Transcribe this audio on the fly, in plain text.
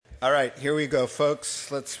All right, here we go,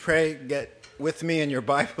 folks. Let's pray. Get with me in your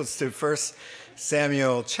Bibles to 1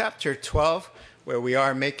 Samuel chapter 12, where we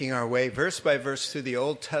are making our way verse by verse through the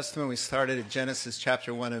Old Testament. We started at Genesis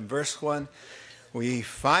chapter 1 and verse 1. We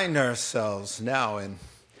find ourselves now in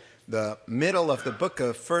the middle of the book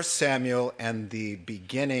of 1 Samuel and the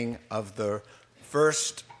beginning of the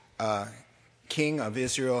first king of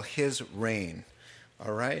Israel, his reign.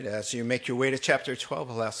 All right, as you make your way to chapter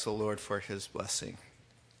 12, I'll ask the Lord for his blessing.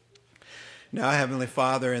 Now, Heavenly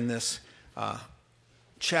Father, in this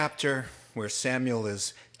chapter where Samuel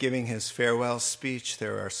is giving his farewell speech,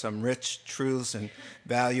 there are some rich truths and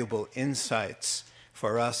valuable insights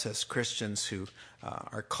for us as Christians who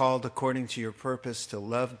are called according to your purpose to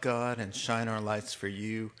love God and shine our lights for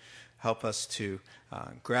you. Help us to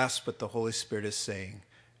grasp what the Holy Spirit is saying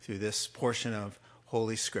through this portion of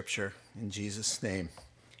Holy Scripture. In Jesus' name,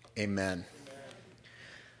 amen.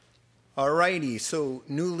 Alrighty, so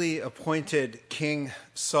newly appointed King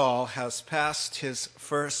Saul has passed his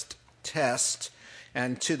first test,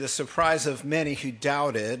 and to the surprise of many who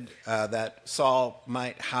doubted that Saul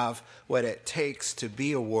might have what it takes to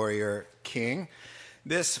be a warrior king,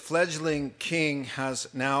 this fledgling king has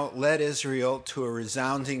now led Israel to a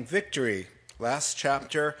resounding victory. Last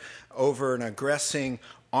chapter, over an aggressing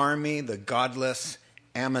army, the godless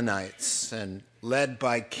Ammonites, and led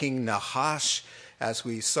by King Nahash. As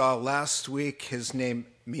we saw last week, his name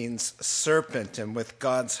means serpent, and with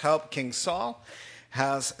God's help, King Saul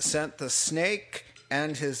has sent the snake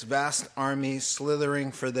and his vast army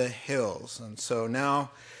slithering for the hills. And so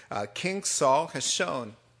now King Saul has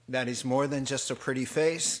shown that he's more than just a pretty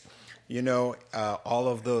face. You know, all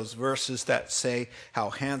of those verses that say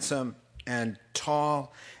how handsome and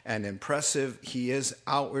tall and impressive he is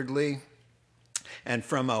outwardly, and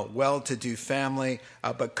from a well-to-do family,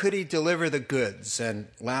 but could he deliver the goods? And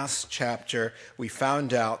last chapter, we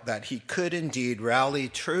found out that he could indeed rally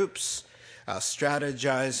troops,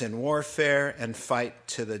 strategize in warfare, and fight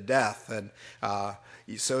to the death. And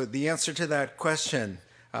so the answer to that question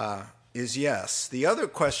is yes. The other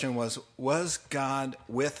question was God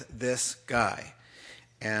with this guy?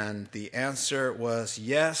 And the answer was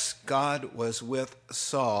yes, God was with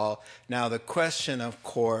Saul. Now the question, of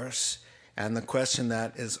course, and the question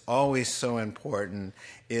that is always so important,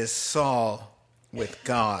 is Saul with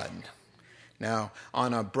God? Now,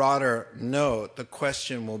 on a broader note, the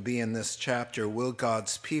question will be in this chapter, will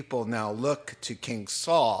God's people now look to King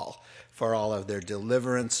Saul for all of their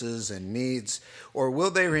deliverances and needs, or will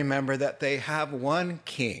they remember that they have one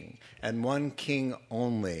king and one king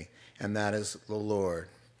only, and that is the Lord?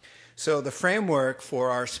 So the framework for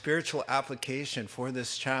our spiritual application for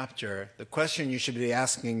this chapter, the question you should be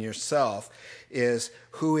asking yourself is,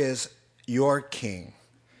 who is your king?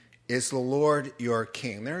 Is the Lord your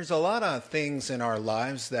king? There's a lot of things in our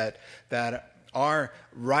lives that are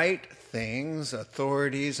right things,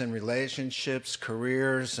 authorities and relationships,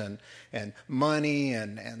 careers and money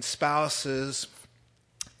and spouses,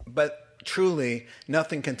 but truly,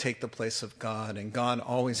 nothing can take the place of God, and God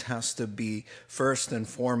always has to be first and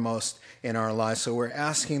foremost in our lives. So we're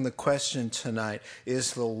asking the question tonight,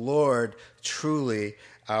 is the Lord truly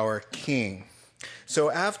our King?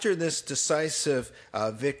 So after this decisive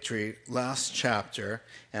victory last chapter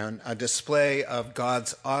and a display of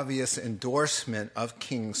God's obvious endorsement of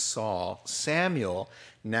King Saul, Samuel,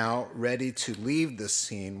 now ready to leave the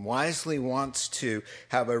scene, wisely wants to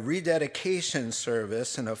have a rededication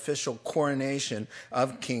service, an official coronation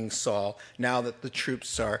of King Saul, now that the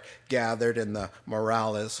troops are gathered and the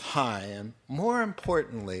morale is high. And more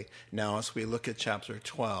importantly, now as we look at chapter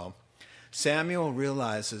 12, Samuel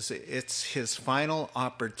realizes it's his final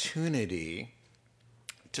opportunity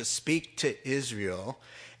to speak to Israel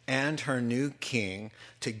and her new king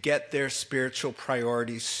to get their spiritual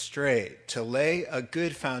priorities straight, to lay a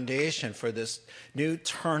good foundation for this new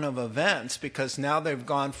turn of events, because now they've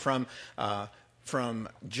gone from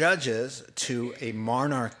judges to a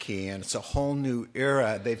monarchy, and it's a whole new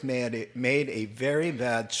era. They've made a very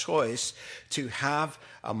bad choice to have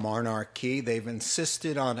a monarchy. They've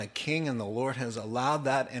insisted on a king, and the Lord has allowed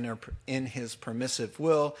that in his permissive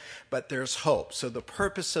will, but there's hope. So the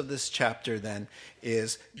purpose of this chapter then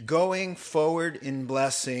is going forward in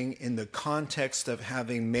blessing in the context of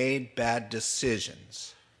having made bad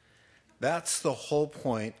decisions. That's the whole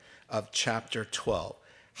point of chapter 12.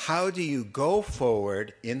 How do you go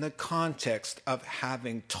forward in the context of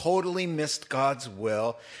having totally missed God's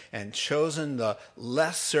will and chosen the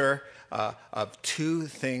lesser of two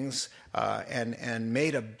things and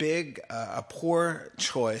made a poor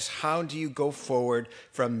choice? How do you go forward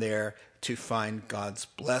from there to find God's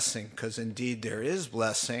blessing, because indeed there is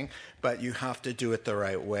blessing, but you have to do it the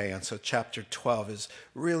right way. And so chapter 12 is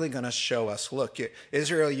really going to show us, look,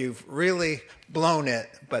 Israel, you've really blown it,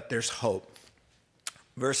 but there's hope.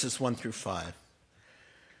 Verses 1 through 5.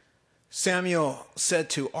 Samuel said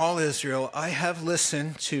to all Israel, I have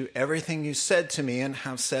listened to everything you said to me and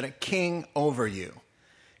have set a king over you.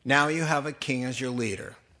 Now you have a king as your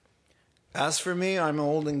leader. As for me, I'm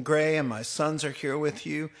old and gray, and my sons are here with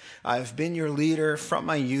you. I have been your leader from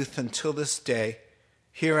my youth until this day.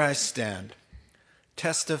 Here I stand.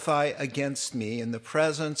 Testify against me in the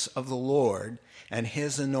presence of the Lord and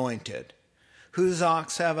his anointed. Whose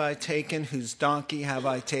ox have I taken? Whose donkey have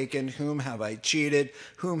I taken? Whom have I cheated?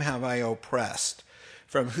 Whom have I oppressed?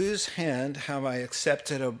 From whose hand have I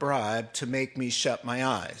accepted a bribe to make me shut my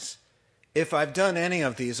eyes? If I've done any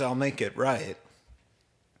of these, I'll make it right.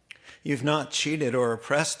 You've not cheated or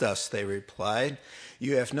oppressed us, they replied.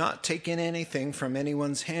 You have not taken anything from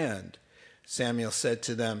anyone's hand. Samuel said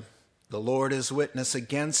to them, the Lord is witness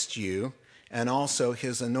against you, and also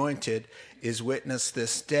his anointed is witness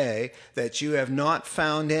this day, that you have not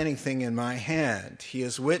found anything in my hand. He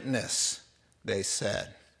is witness, they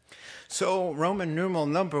said. So, Roman numeral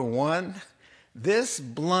number 1, this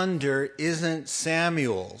blunder isn't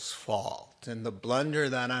Samuel's fault. And the blunder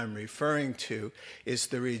that I'm referring to is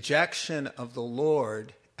the rejection of the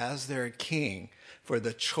Lord as their king for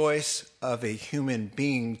the choice of a human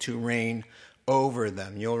being to reign over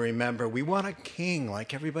them. You'll remember, we want a king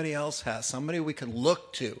like everybody else has, somebody we could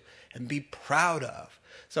look to and be proud of,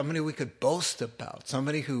 somebody we could boast about,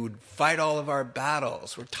 somebody who would fight all of our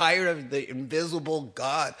battles. We're tired of the invisible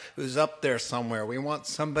God who's up there somewhere. We want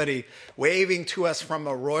somebody waving to us from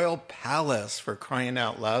a royal palace, for crying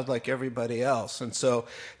out loud, like everybody else. And so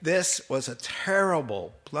this was a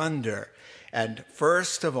terrible blunder. And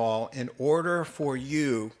first of all, in order for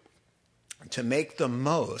you to make the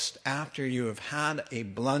most after you have had a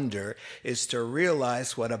blunder is to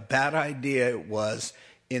realize what a bad idea it was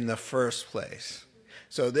in the first place.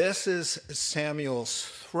 So this is Samuel's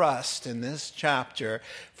thrust in this chapter.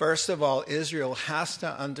 First of all, Israel has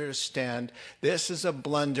to understand this is a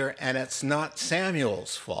blunder and it's not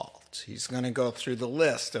Samuel's fault. He's going to go through the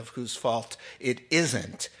list of whose fault it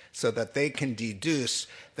isn't so that they can deduce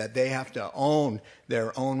that they have to own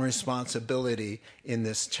their own responsibility in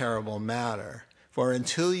this terrible matter. For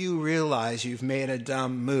until you realize you've made a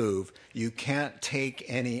dumb move, you can't take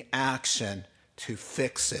any action to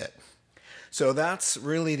fix it. So that's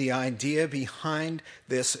really the idea behind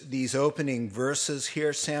these opening verses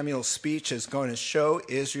here. Samuel's speech is going to show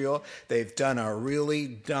Israel they've done a really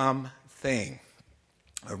dumb thing,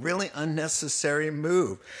 a really unnecessary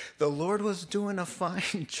move. The Lord was doing a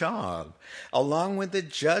fine job, along with the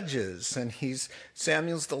judges, and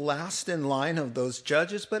Samuel's the last in line of those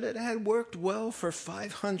judges, but it had worked well for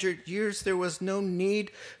 500 years. There was no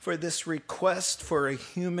need for this request for a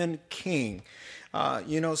human king.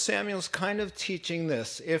 Samuel's kind of teaching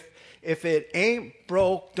this. If it ain't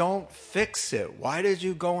broke, don't fix it. Why did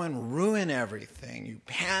you go and ruin everything? You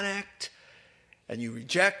panicked and you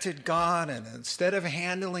rejected God, and instead of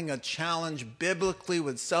handling a challenge biblically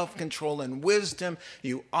with self-control and wisdom,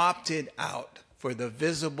 you opted out for the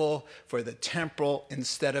visible, for the temporal,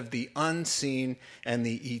 instead of the unseen and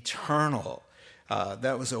the eternal.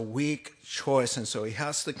 That was a weak choice, and so he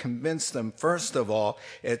has to convince them, first of all,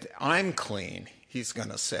 I'm clean. He's going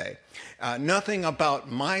to say, nothing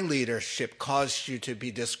about my leadership caused you to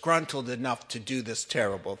be disgruntled enough to do this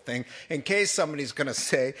terrible thing. In case somebody's going to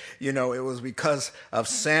say, it was because of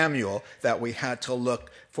Samuel that we had to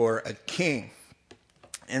look for a king.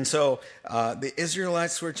 And so the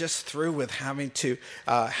Israelites were just through with having to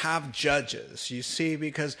have judges, you see,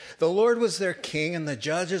 because the Lord was their king and the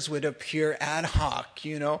judges would appear ad hoc,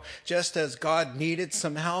 just as God needed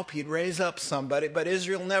some help, he'd raise up somebody, but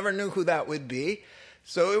Israel never knew who that would be.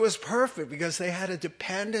 So it was perfect because they had to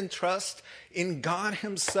depend and trust in God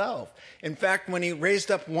himself. In fact, when he raised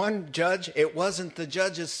up one judge, it wasn't the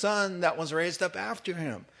judge's son that was raised up after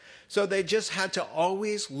him. So they just had to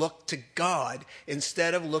always look to God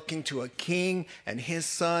instead of looking to a king and his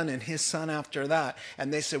son after that.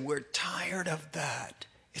 And they said, we're tired of that.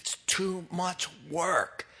 It's too much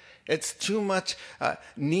work. It's too much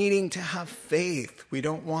needing to have faith. We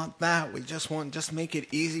don't want that. We just make it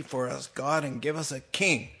easy for us, God, and give us a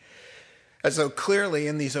king. And so clearly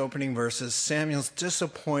in these opening verses, Samuel's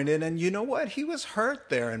disappointed. And you know what? He was hurt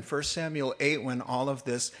there in 1 Samuel 8 when all of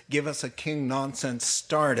this give us a king nonsense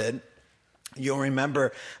started. You'll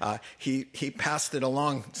remember he passed it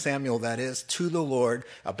along, Samuel that is, to the Lord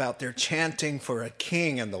about their chanting for a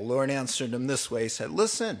king. And the Lord answered him this way. He said,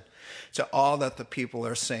 listen, to all that the people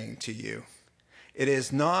are saying to you. It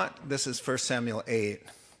is not, this is 1 Samuel 8,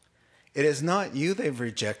 it is not you they've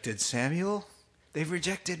rejected, Samuel. They've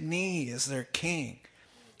rejected me as their king.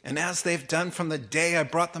 And as they've done from the day I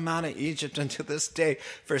brought them out of Egypt until this day,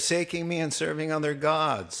 forsaking me and serving other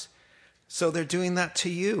gods. So they're doing that to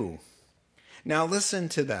you. Now listen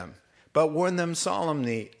to them, but warn them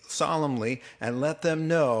solemnly, and let them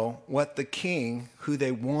know what the king, who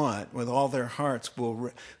they want with all their hearts,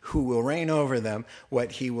 who will reign over them,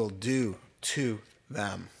 what he will do to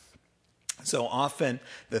them. So often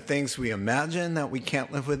the things we imagine that we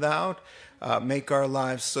can't live without make our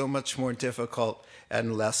lives so much more difficult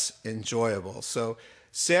and less enjoyable. So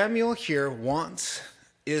Samuel here wants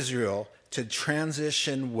Israel to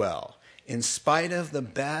transition well. In spite of the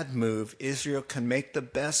bad move, Israel can make the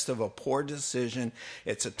best of a poor decision.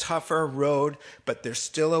 It's a tougher road, but there's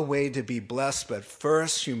still a way to be blessed. But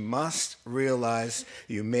first, you must realize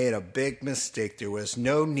you made a big mistake. There was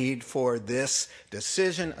no need for this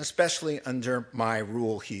decision, especially under my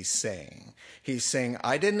rule, he's saying. He's saying,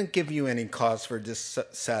 I didn't give you any cause for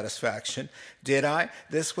dissatisfaction, did I?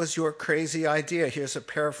 This was your crazy idea. Here's a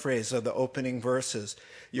paraphrase of the opening verses.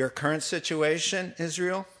 Your current situation,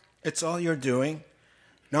 Israel? It's all you're doing.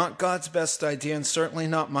 Not God's best idea, and certainly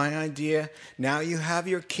not my idea. Now you have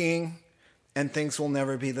your king, and things will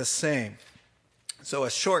never be the same. So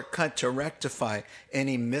a shortcut to rectify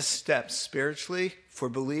any missteps spiritually for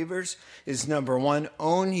believers is, number one,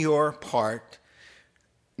 own your part.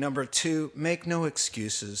 Number two, make no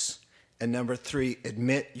excuses. And number three,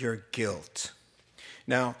 admit your guilt.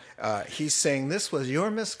 Now, he's saying this was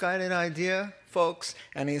your misguided idea, folks,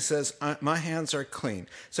 and he says, my hands are clean.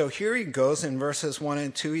 So here he goes in verses 1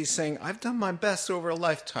 and 2. He's saying, I've done my best over a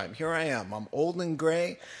lifetime. Here I am. I'm old and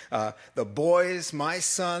gray. The boys, my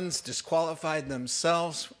sons, disqualified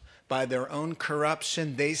themselves by their own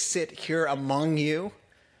corruption. They sit here among you.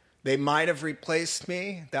 They might have replaced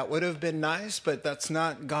me. That would have been nice, but that's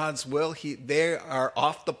not God's will. They are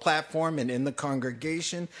off the platform and in the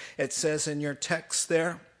congregation. It says in your text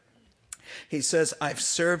there, he says, I've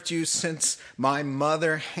served you since my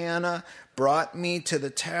mother Hannah brought me to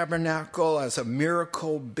the tabernacle as a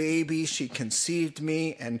miracle baby. She conceived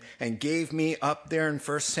me and gave me up there in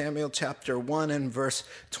 1 Samuel chapter 1 and verse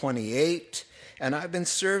 28. And I've been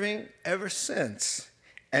serving ever since.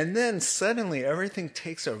 And then suddenly everything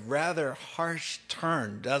takes a rather harsh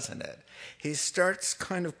turn, doesn't it? He starts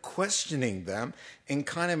kind of questioning them in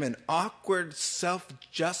kind of an awkward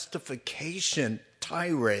self-justification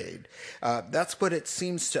tirade. That's what it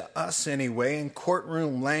seems to us anyway. And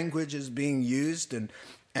courtroom language is being used and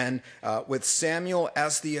with Samuel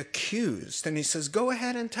as the accused. And he says, go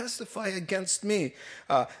ahead and testify against me.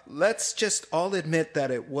 Let's just all admit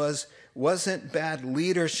that it wasn't bad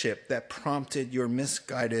leadership that prompted your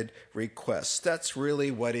misguided requests. That's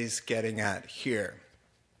really what he's getting at here.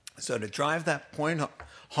 So to drive that point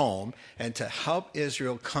home and to help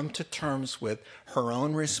Israel come to terms with her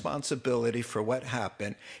own responsibility for what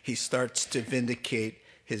happened, he starts to vindicate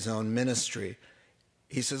his own ministry.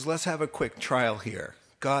 He says, let's have a quick trial here.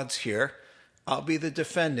 God's here. I'll be the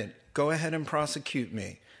defendant. Go ahead and prosecute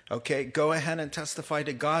me. Okay, go ahead and testify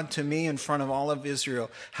to God, to me, in front of all of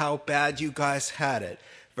Israel, how bad you guys had it.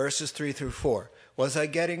 Verses 3 through 4. Was I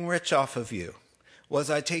getting rich off of you?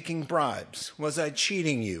 Was I taking bribes? Was I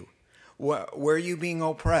cheating you? Were you being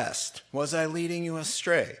oppressed? Was I leading you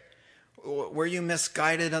astray? Were you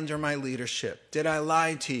misguided under my leadership? Did I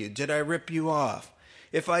lie to you? Did I rip you off?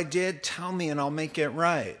 If I did, tell me and I'll make it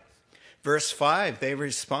right. Verse 5, they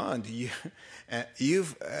respond, he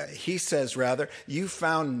says, you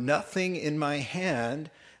found nothing in my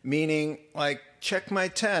hand, meaning like, check my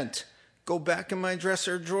tent, go back in my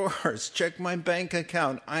dresser drawers, check my bank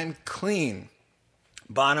account, I'm clean.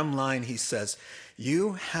 Bottom line, he says,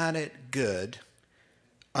 you had it good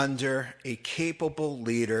under a capable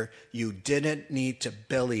leader. You didn't need to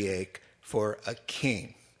bellyache for a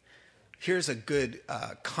king. Here's a good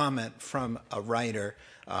comment from a writer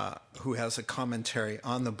who has a commentary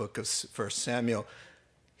on the book of 1 Samuel.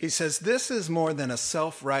 He says, this is more than a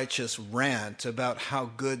self-righteous rant about how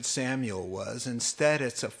good Samuel was. Instead,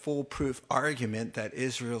 it's a foolproof argument that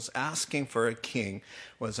Israel's asking for a king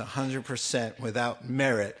was 100% without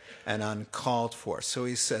merit and uncalled for. So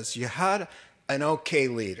he says, you had an okay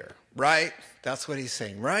leader, right? That's what he's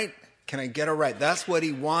saying, right? Can I get a right? That's what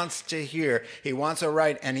he wants to hear. He wants a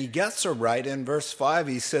right, and he gets a right. In verse 5,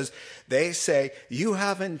 he says, they say, you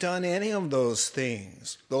haven't done any of those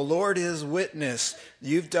things. The Lord is witness.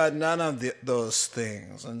 You've done none of those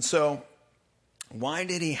things. And so why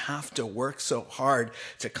did he have to work so hard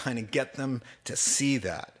to kind of get them to see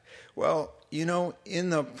that? Well, in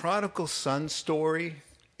the prodigal son story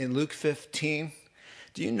in Luke 15,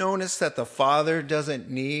 do you notice that the father doesn't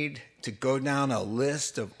need to go down a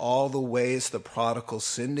list of all the ways the prodigal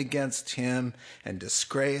sinned against him and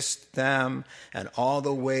disgraced them, and all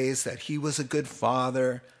the ways that he was a good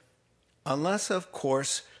father, unless, of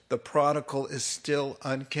course, the prodigal is still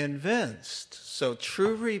unconvinced. So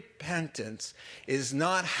true repentance is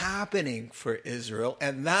not happening for Israel,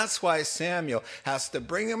 and that's why Samuel has to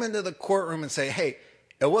bring him into the courtroom and say, hey,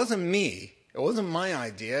 it wasn't me, it wasn't my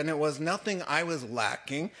idea, and it was nothing I was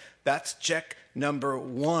lacking. That's check number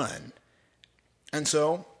one. And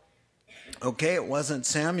so, okay, it wasn't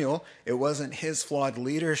Samuel, it wasn't his flawed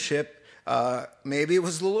leadership, maybe it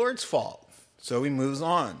was the Lord's fault. So he moves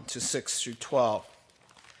on to 6 through 12.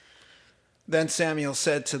 Then Samuel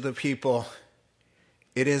said to the people,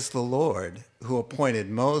 "It is the Lord who appointed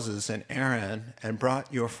Moses and Aaron and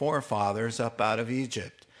brought your forefathers up out of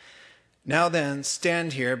Egypt. Now then,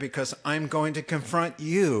 stand here, because I'm going to confront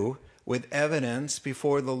you with evidence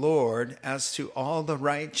before the Lord as to all the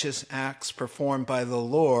righteous acts performed by the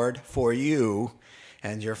Lord for you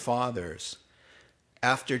and your fathers.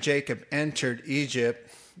 After Jacob entered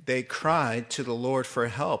Egypt, they cried to the Lord for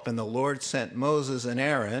help, and the Lord sent Moses and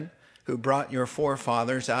Aaron, who brought your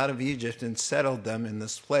forefathers out of Egypt and settled them in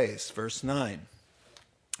this place." Verse 9.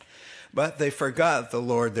 "But they forgot the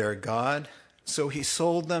Lord their God, so he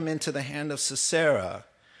sold them into the hand of Sisera,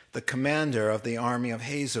 the commander of the army of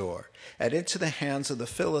Hazor, and into the hands of the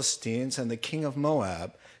Philistines and the king of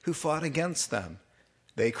Moab, who fought against them.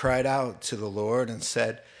 They cried out to the Lord and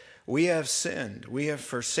said, 'We have sinned. We have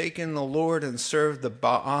forsaken the Lord and served the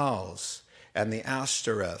Baals and the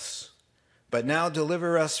Ashtoreths. But now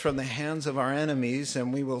deliver us from the hands of our enemies,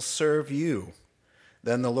 and we will serve you.'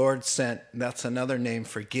 Then the Lord sent," that's another name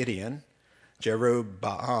for Gideon,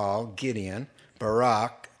 Jerubbaal, Gideon,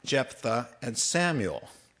 Barak, Jephthah, and Samuel.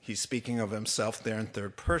 He's speaking of himself there in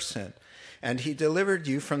third person. "And he delivered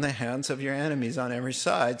you from the hands of your enemies on every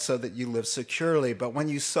side, so that you live securely. But when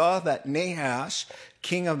you saw that Nahash,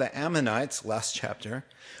 king of the Ammonites," last chapter,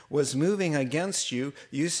 "was moving against you,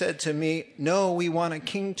 you said to me, 'No, we want a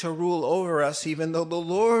king to rule over us, even though the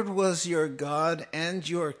Lord was your God and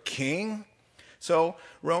your king.'" So,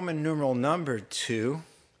 Roman numeral number 2,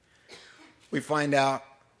 we find out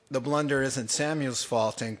the blunder isn't Samuel's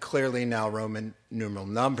fault, and clearly now Roman numeral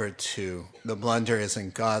number 2, the blunder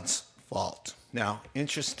isn't God's fault. Now,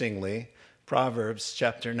 interestingly, Proverbs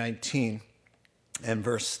chapter 19 and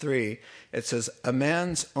verse 3, it says, "A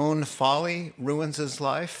man's own folly ruins his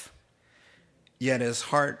life, yet his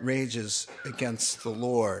heart rages against the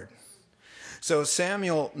Lord." So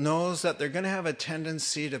Samuel knows that they're going to have a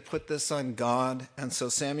tendency to put this on God, and so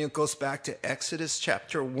Samuel goes back to Exodus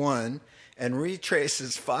chapter 1 and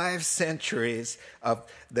retraces 5 centuries of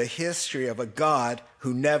the history of a God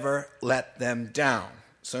who never let them down.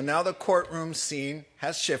 So now the courtroom scene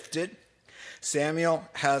has shifted. Samuel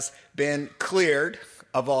has been cleared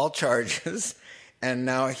of all charges, and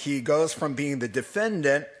now he goes from being the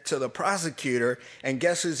defendant to the prosecutor, and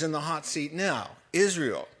guess who's in the hot seat now?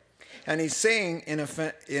 Israel. And he's saying,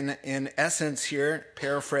 in essence here,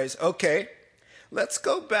 paraphrase, okay, let's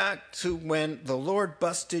go back to when the Lord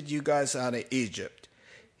busted you guys out of Egypt.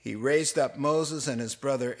 He raised up Moses and his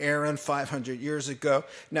brother Aaron 500 years ago.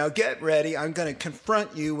 Now get ready. I'm going to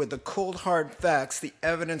confront you with the cold, hard facts, the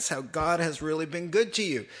evidence how God has really been good to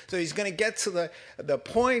you. So he's going to get to the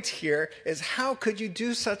point here is, how could you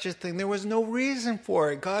do such a thing? There was no reason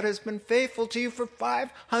for it. God has been faithful to you for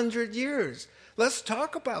 500 years. Let's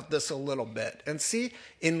talk about this a little bit and see,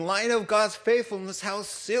 in light of God's faithfulness, how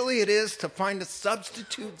silly it is to find a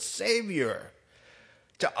substitute savior,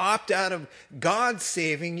 to opt out of God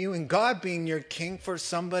saving you and God being your king for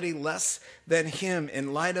somebody less than him.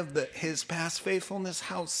 In light of his past faithfulness,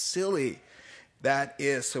 how silly that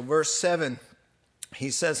is. So verse 7,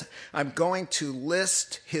 he says, "I'm going to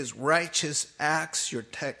list his righteous acts," your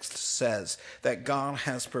text says, "that God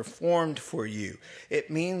has performed for you." It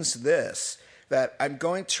means this, that I'm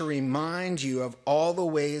going to remind you of all the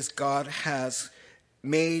ways God has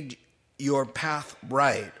made your path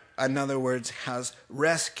right. In other words, has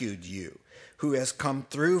rescued you, who has come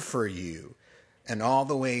through for you, and all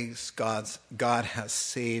the ways God has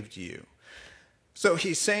saved you. So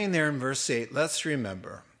he's saying there in verse 8, let's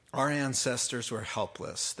remember, our ancestors were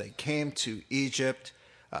helpless. They came to Egypt.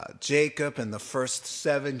 Jacob and the first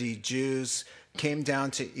 70 Jews came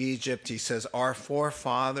down to Egypt. He says, our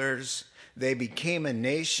forefathers, they became a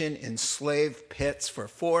nation in slave pits for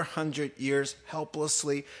 400 years,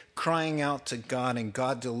 helplessly crying out to God, and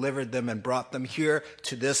God delivered them and brought them here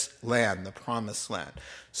to this land, the promised land.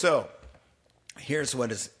 So here's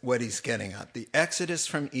what he's getting at. The exodus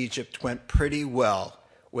from Egypt went pretty well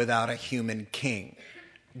without a human king.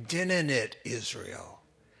 Didn't it, Israel?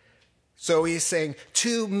 So he's saying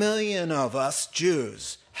 2 million of us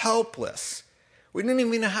Jews, helpless. We didn't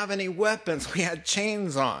even have any weapons. We had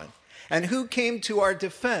chains on. And who came to our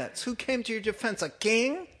defense? Who came to your defense? A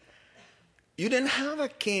king? You didn't have a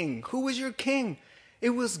king. Who was your king?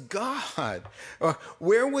 It was God.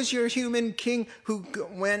 Where was your human king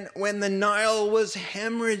when the Nile was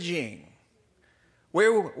hemorrhaging?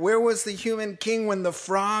 Where was the human king when the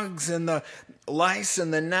frogs and the lice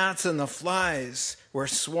and the gnats and the flies were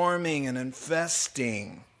swarming and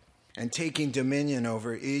infesting and taking dominion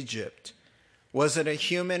over Egypt? Was it a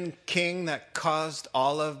human king that caused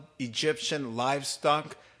all of Egyptian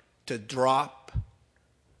livestock to drop?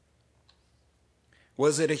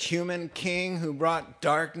 Was it a human king who brought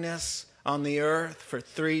darkness on the earth for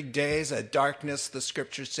 3 days, a darkness the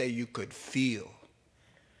scriptures say you could feel?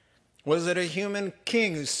 Was it a human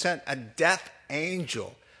king who sent a death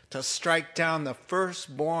angel to strike down the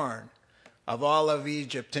firstborn of all of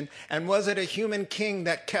Egypt? And was it a human king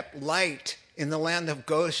that kept light in the land of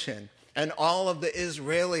Goshen and all of the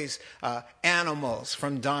Israelis' animals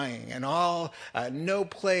from dying and no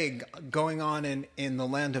plague going on in the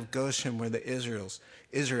land of Goshen where the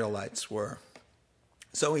Israelites were?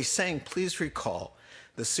 So he's saying, please recall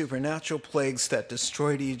the supernatural plagues that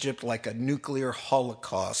destroyed Egypt like a nuclear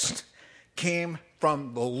holocaust came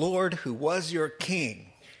from the Lord who was your king.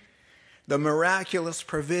 The miraculous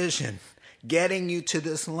provision getting you to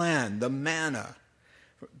this land, the manna,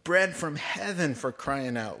 bread from heaven for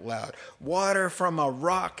crying out loud, water from a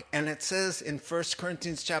rock. And it says in 1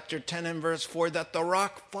 Corinthians chapter 10 and verse 4 that the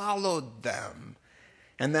rock followed them.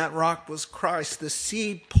 And that rock was Christ, the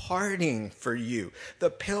sea parting for you,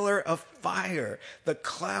 the pillar of fire, the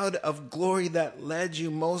cloud of glory that led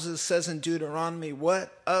you. Moses says in Deuteronomy,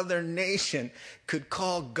 what other nation could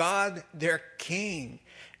call God their king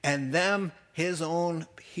and them his own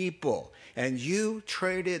people? And you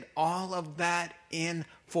traded all of that in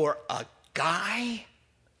for a guy?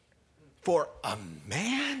 For a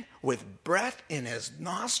man with breath in his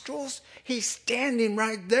nostrils? He's standing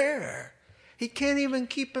right there. He can't even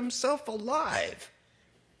keep himself alive.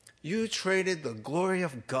 You traded the glory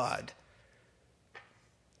of God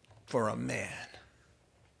for a man.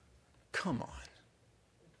 Come on.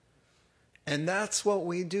 And that's what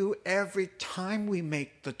we do every time we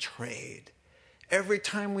make the trade. Every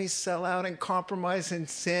time we sell out and compromise in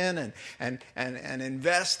sin and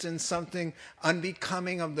invest in something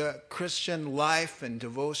unbecoming of the Christian life and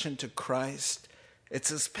devotion to Christ,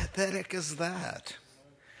 it's as pathetic as that.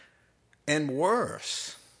 And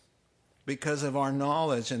worse, because of our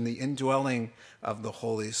knowledge and the indwelling of the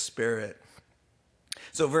Holy Spirit.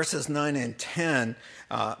 So verses 9 and 10,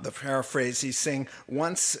 the paraphrase, he's saying,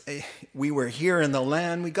 once we were here in the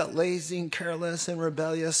land, we got lazy and careless and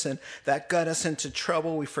rebellious, and that got us into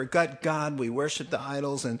trouble. We forgot God. We worshiped the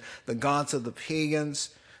idols and the gods of the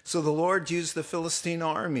pagans. So the Lord used the Philistine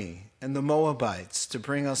army and the Moabites to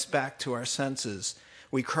bring us back to our senses.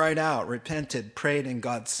 We cried out, repented, prayed, and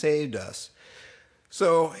God saved us.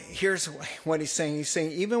 So here's what he's saying. He's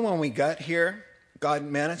saying even when we got here, God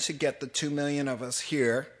managed to get the 2 million of us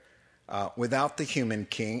here without the human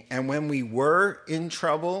king. And when we were in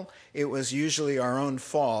trouble, it was usually our own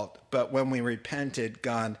fault. But when we repented,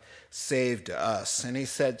 God saved us. And he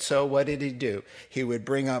said, so what did he do? He would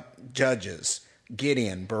bring up judges,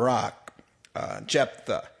 Gideon, Barak,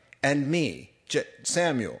 Jephthah, and me.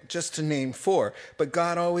 Samuel, just to name 4. But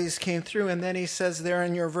God always came through. And then he says there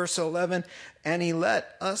in your verse 11, and he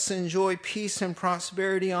let us enjoy peace and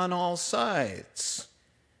prosperity on all sides.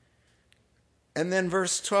 And then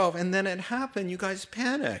verse 12, and then it happened. You guys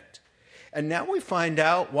panicked. And now we find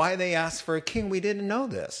out why they asked for a king. We didn't know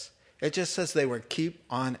this. It just says they would keep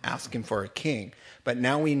on asking for a king. But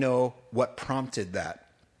now we know what prompted that.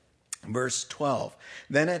 Verse 12,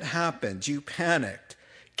 then it happened. You panicked.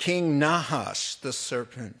 King Nahash, the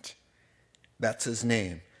serpent, that's his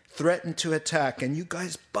name, threatened to attack, and you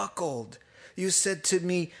guys buckled. You said to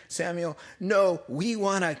me, Samuel, no, we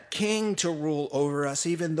want a king to rule over us,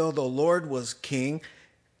 even though the Lord was king.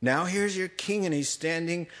 Now here's your king, and he's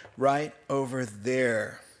standing right over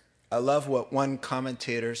there. I love what one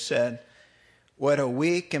commentator said. What a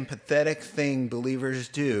weak and pathetic thing believers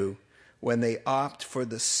do when they opt for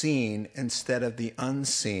the seen instead of the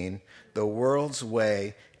unseen, the world's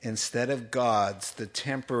way instead of God's, the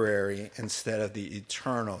temporary instead of the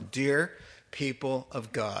eternal. Dear people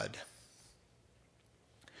of God,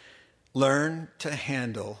 learn to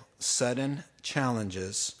handle sudden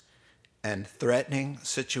challenges and threatening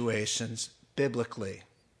situations biblically.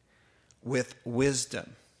 with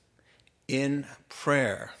wisdom, in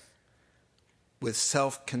prayer, with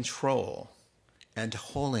self-control and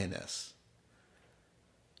holiness.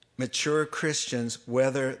 Mature Christians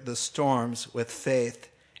weather the storms with faith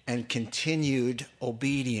and continued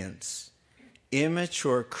obedience.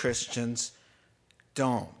 Immature Christians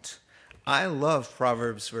don't. I love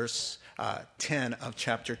Proverbs verse 10 of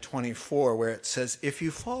chapter 24, where it says, if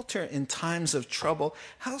you falter in times of trouble,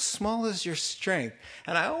 how small is your strength?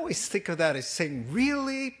 And I always think of that as saying,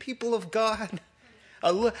 really, people of God?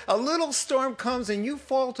 A little storm comes and you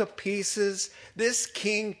fall to pieces. This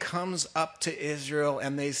king comes up to Israel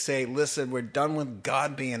and they say, listen, we're done with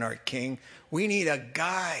God being our king. We need a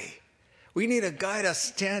guy. We need a guy to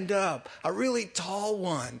stand up, a really tall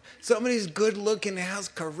one. Somebody who's good looking and has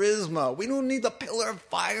charisma. We don't need the pillar of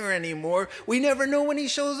fire anymore. We never know when he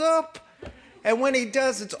shows up. And when he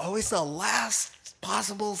does, it's always the last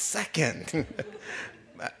possible second.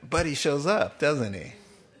 But he shows up, doesn't he?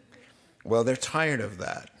 Well, they're tired of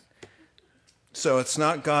that. So it's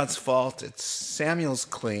not God's fault. It's Samuel's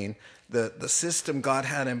clean. The system God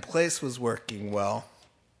had in place was working well.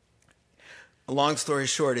 Long story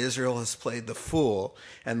short, Israel has played the fool,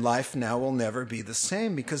 and life now will never be the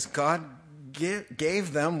same because God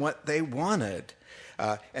gave them what they wanted.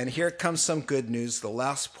 And here comes some good news, the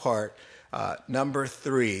last part, number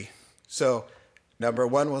 3. So number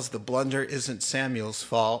 1 was the blunder isn't Samuel's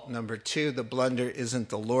fault. Number 2, the blunder isn't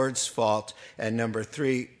the Lord's fault. And number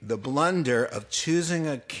 3, the blunder of choosing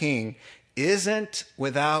a king isn't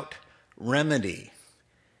without remedy.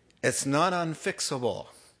 It's not unfixable.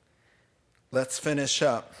 Let's finish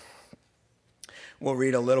up. We'll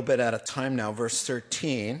read a little bit at a time now. Verse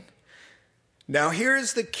 13. Now here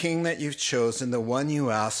is the king that you've chosen, the one you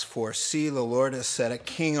asked for. See, the Lord has set a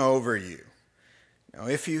king over you. Now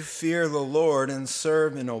if you fear the Lord and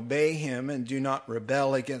serve and obey him and do not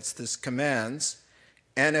rebel against his commands,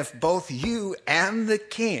 and if both you and the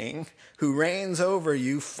king who reigns over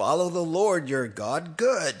you follow the Lord your God,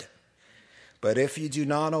 good. But if you do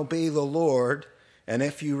not obey the Lord, and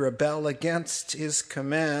if you rebel against his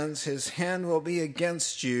commands, his hand will be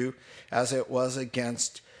against you as it was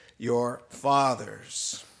against your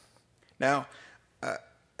fathers. Now,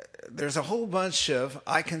 there's a whole bunch of,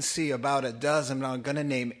 I can see about a dozen, I'm going to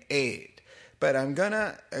name 8. But I'm going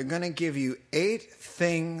to give you 8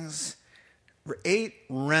 things, 8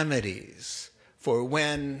 remedies for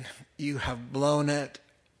when you have blown it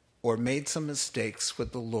or made some mistakes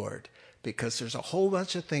with the Lord. Because there's a whole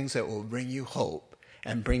bunch of things that will bring you hope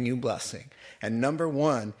and bring you blessing. And number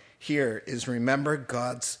 1 here is remember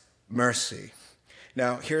God's mercy.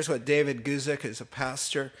 Now, here's what David Guzik, who's a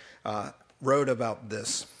pastor, wrote about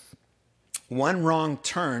this. One wrong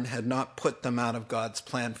turn had not put them out of God's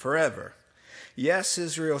plan forever. Yes,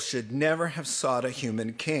 Israel should never have sought a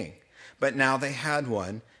human king, but now they had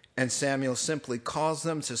one, and Samuel simply calls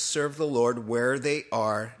them to serve the Lord where they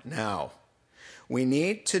are now. We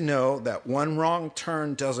need to know that one wrong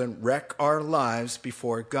turn doesn't wreck our lives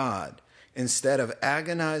before God. Instead of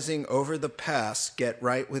agonizing over the past, get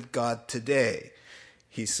right with God today.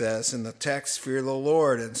 He says in the text, fear the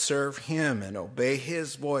Lord and serve him and obey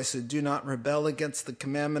his voice and do not rebel against the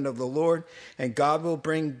commandment of the Lord, and God will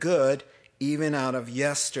bring good even out of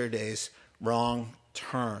yesterday's wrong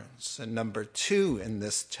turns. And number 2 in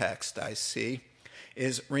this text I see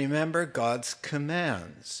is remember God's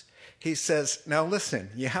commands. He says, now listen,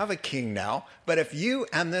 you have a king now, but if you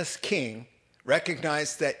and this king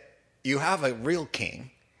recognize that you have a real king,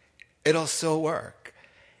 it'll still work.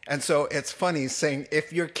 And so it's funny saying,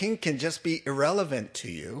 if your king can just be irrelevant to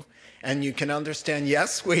you, and you can understand,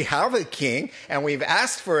 yes, we have a king, and we've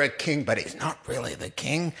asked for a king, but he's not really the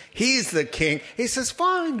king. He's the king. He says,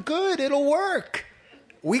 fine, good, it'll work.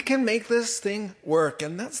 We can make this thing work.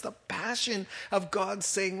 And that's the passion of God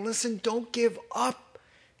saying, listen, don't give up.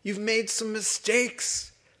 You've made some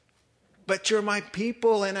mistakes, but you're my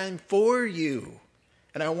people and I'm for you.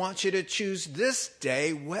 And I want you to choose this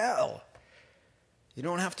day well. You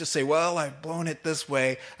don't have to say, well, I've blown it this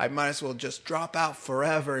way. I might as well just drop out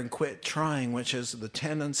forever and quit trying, which is the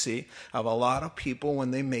tendency of a lot of people when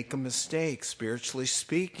they make a mistake, spiritually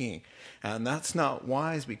speaking. And that's not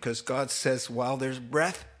wise because God says, while there's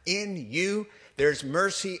breath in you, there's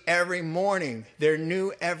mercy every morning. They're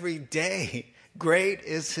new every day. Great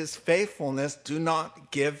is his faithfulness. Do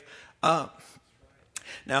not give up.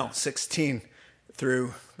 Now, 16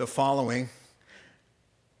 through the following.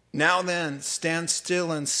 Now then, stand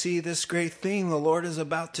still and see this great thing the Lord is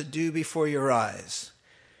about to do before your eyes.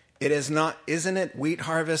 Isn't it wheat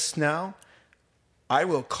harvest now? I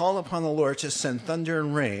will call upon the Lord to send thunder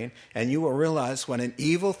and rain, and you will realize what an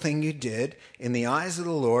evil thing you did in the eyes of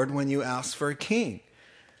the Lord when you asked for a king.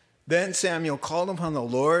 Then Samuel called upon the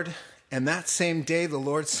Lord, and that same day the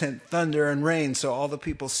Lord sent thunder and rain. So all the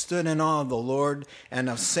people stood in awe of the Lord and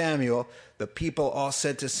of Samuel. The people all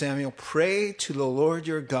said to Samuel, "Pray to the Lord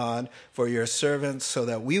your God for your servants, so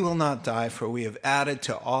that we will not die, for we have added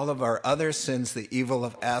to all of our other sins the evil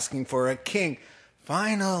of asking for a king."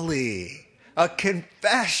 Finally, a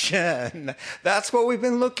confession. That's what we've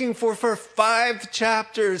been looking for 5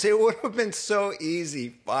 chapters. It would have been so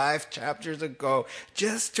easy 5 chapters ago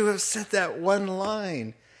just to have said that one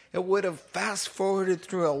line. It would have fast-forwarded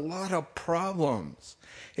through a lot of problems.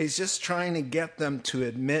 He's just trying to get them to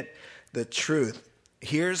admit the truth.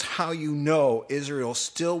 Here's how you know Israel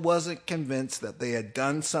still wasn't convinced that they had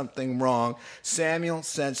done something wrong. Samuel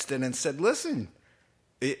sensed it and said, "Listen,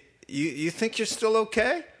 you think you're still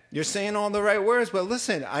okay? You're saying all the right words, but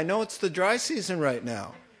listen, I know it's the dry season right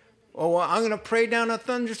now. Oh, well, I'm going to pray down a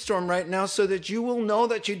thunderstorm right now so that you will know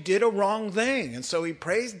that you did a wrong thing." And so he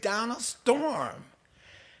prays down a storm.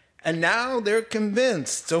 And now they're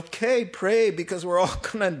convinced, okay, pray because we're all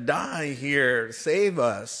going to die here. Save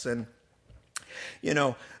us. And,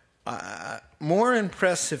 more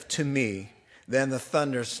impressive to me than the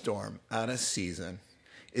thunderstorm out of season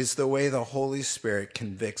is the way the Holy Spirit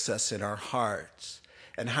convicts us in our hearts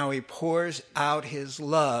and how he pours out his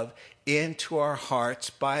love into our hearts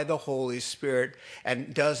by the Holy Spirit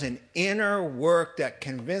and does an inner work that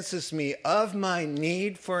convinces me of my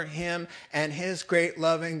need for him and his great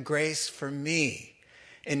love and grace for me.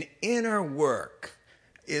 An inner work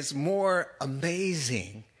is more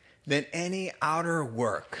amazing than any outer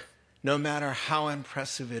work, no matter how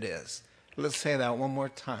impressive it is. Let's say that one more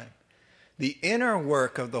time. The inner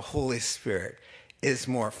work of the Holy Spirit is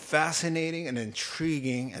more fascinating and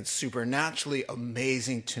intriguing and supernaturally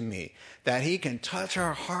amazing to me, that he can touch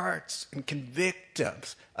our hearts and convict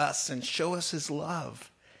us and show us his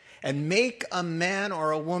love and make a man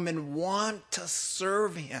or a woman want to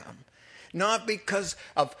serve him, not because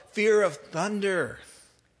of fear of thunder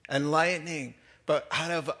and lightning, but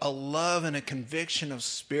out of a love and a conviction of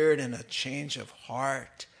spirit and a change of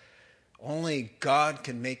heart. Only God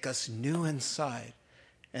can make us new inside.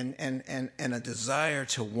 And a desire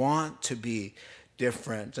to want to be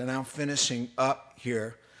different. And I'm finishing up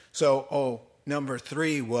here. So, number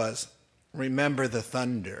 3 was remember the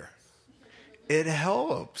thunder. It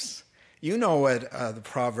helps. You know what the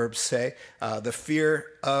Proverbs say. The fear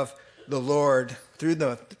of the Lord, through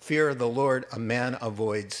the fear of the Lord, a man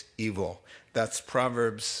avoids evil. That's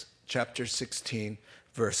Proverbs chapter 16,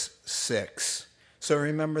 verse 6. So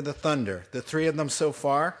remember the thunder. The 3 of them so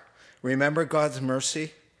far. Remember God's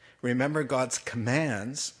mercy. Remember God's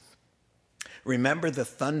commands. Remember the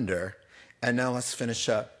thunder. And now let's finish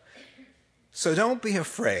up. So don't be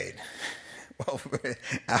afraid. Well,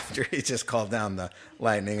 after he just called down the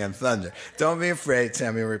lightning and thunder. Don't be afraid,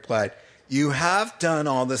 Samuel replied. You have done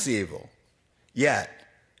all this evil. Yet,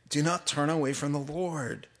 do not turn away from the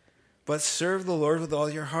Lord, but serve the Lord with all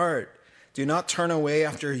your heart. Do not turn away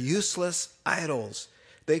after useless idols.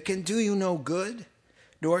 They can do you no good,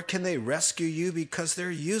 nor can they rescue you because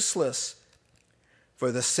they're useless.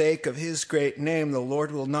 For the sake of his great name, the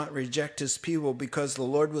Lord will not reject his people because the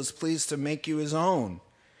Lord was pleased to make you his own.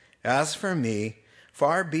 As for me,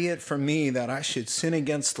 far be it from me that I should sin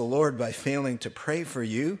against the Lord by failing to pray for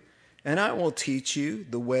you, and I will teach you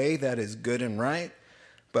the way that is good and right.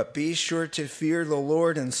 But be sure to fear the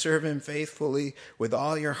Lord and serve him faithfully with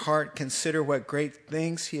all your heart. Consider what great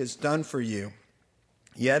things he has done for you.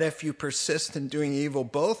 Yet if you persist in doing evil,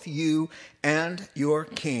 both you and your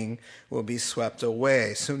king will be swept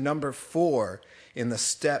away. So number 4 in the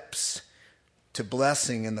steps to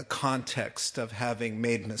blessing in the context of having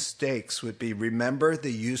made mistakes would be remember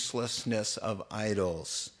the uselessness of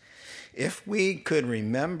idols. If we could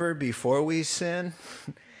remember before we sin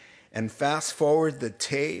and fast forward the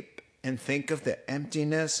tape and think of the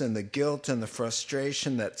emptiness and the guilt and the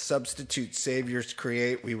frustration that substitute saviors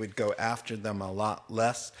create, we would go after them a lot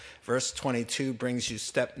less. Verse 22 brings you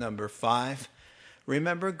step number 5.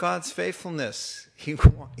 Remember God's faithfulness.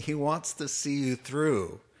 He wants to see you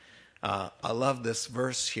through. I love this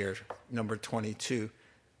verse here, number 22.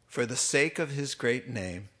 For the sake of his great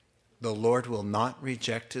name, the Lord will not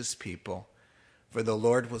reject his people, for the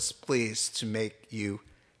Lord was pleased to make you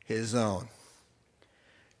his own.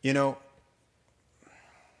 You know,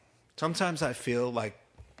 sometimes I feel like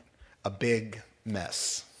a big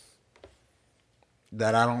mess,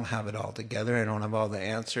 that I don't have it all together. I don't have all the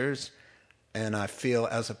answers. And I feel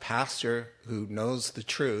as a pastor who knows the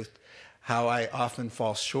truth, how I often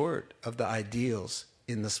fall short of the ideals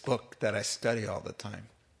in this book that I study all the time.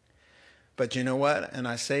 But you know what? And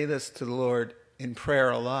I say this to the Lord in prayer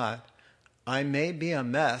a lot. I may be a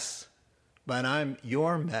mess, but I'm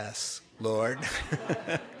your mess, Lord.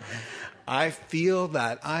 I feel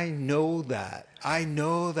that. I know that. I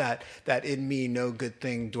know that in me no good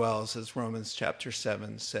thing dwells, as Romans chapter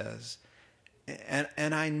 7 says.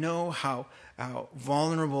 And I know how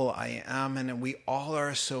vulnerable I am, and we all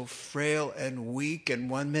are so frail and weak. And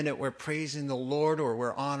one minute we're praising the Lord, or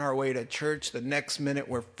we're on our way to church. The next minute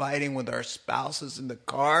we're fighting with our spouses in the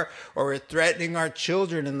car, or we're threatening our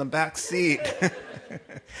children in the back seat.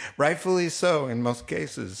 Rightfully so in most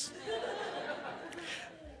cases.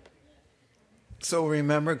 So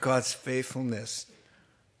remember God's faithfulness.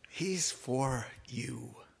 He's for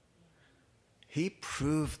you. He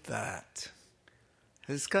proved that.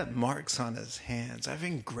 He's got marks on his hands. I've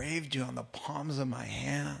engraved you on the palms of my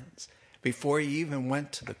hands. Before he even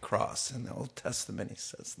went to the cross. In the Old Testament, he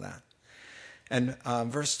says that. And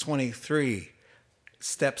verse 23,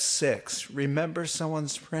 step 6, remember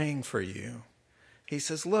someone's praying for you. He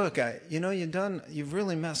says, look, you've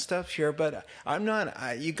really messed up here, but I'm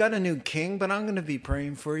not, you got a new king, but I'm going to be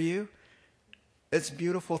praying for you. It's a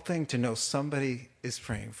beautiful thing to know somebody is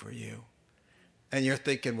praying for you. And you're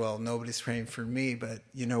thinking, well, nobody's praying for me, but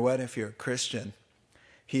you know what? If you're a Christian,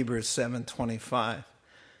 Hebrews 7:25.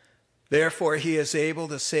 Therefore, he is able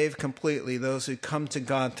to save completely those who come to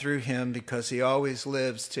God through him, because he always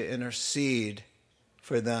lives to intercede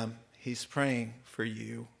for them. He's praying for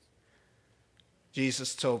you.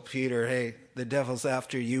 Jesus told Peter, hey, the devil's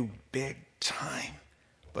after you big time,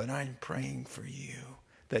 but I'm praying for you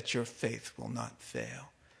that your faith will not fail.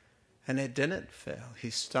 And it didn't fail. He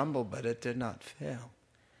stumbled, but it did not fail.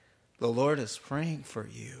 The Lord is praying for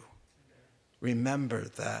you. Remember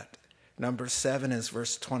that. Number 7 is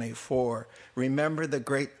verse 24. Remember the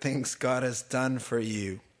great things God has done for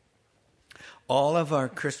you. All of our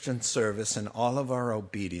Christian service and all of our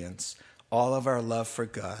obedience, all of our love for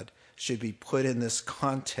God should be put in this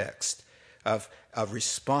context of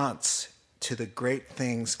response to the great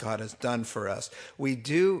things God has done for us. We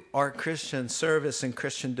do our Christian service and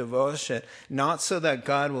Christian devotion not so that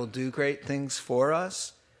God will do great things for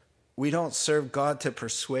us. We don't serve God to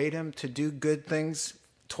persuade him to do good things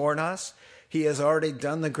toward us. He has already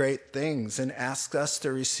done the great things and asks us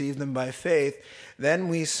to receive them by faith. Then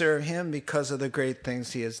we serve him because of the great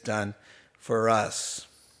things he has done for us.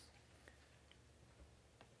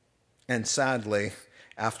 And sadly,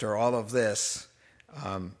 after all of this,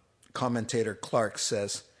 commentator Clark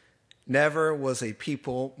says, never was a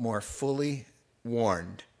people more fully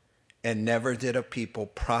warned, and never did a people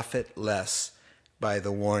profit less by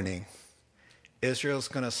the warning. Israel's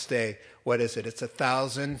going to stay, it's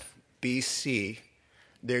 1000 BC.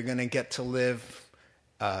 They're going to get to live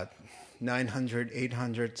 900,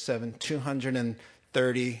 800,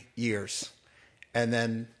 230 years. And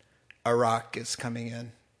then Iraq is coming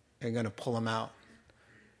in. They're going to pull them out.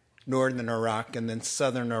 Northern Iraq, and then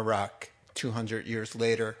southern Iraq, 200 years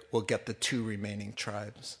later, will get the 2 remaining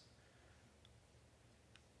tribes.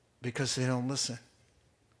 Because they don't listen.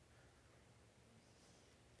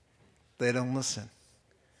 They don't listen.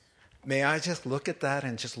 May I just look at that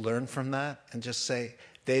and just learn from that and just say,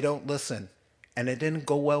 they don't listen, and it didn't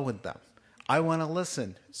go well with them. I want to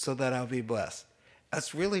listen so that I'll be blessed.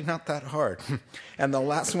 That's really not that hard. And the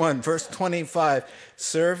last one, verse 25,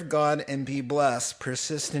 serve God and be blessed,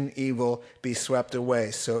 persist in evil, be swept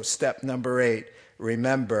away. So step number 8,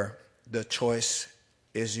 remember the choice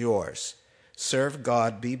is yours. Serve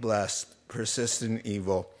God, be blessed, persist in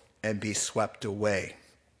evil, and be swept away.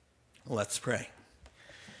 Let's pray.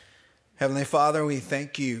 Heavenly Father, we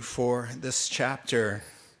thank you for this chapter,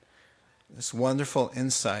 this wonderful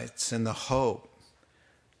insights and the hope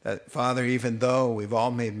that, Father, even though we've all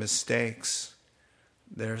made mistakes,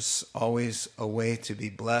 there's always a way to be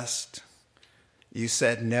blessed. You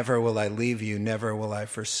said, never will I leave you, never will I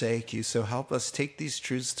forsake you. So help us take these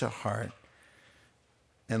truths to heart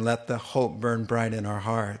and let the hope burn bright in our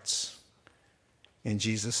hearts. In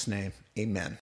Jesus' name, amen.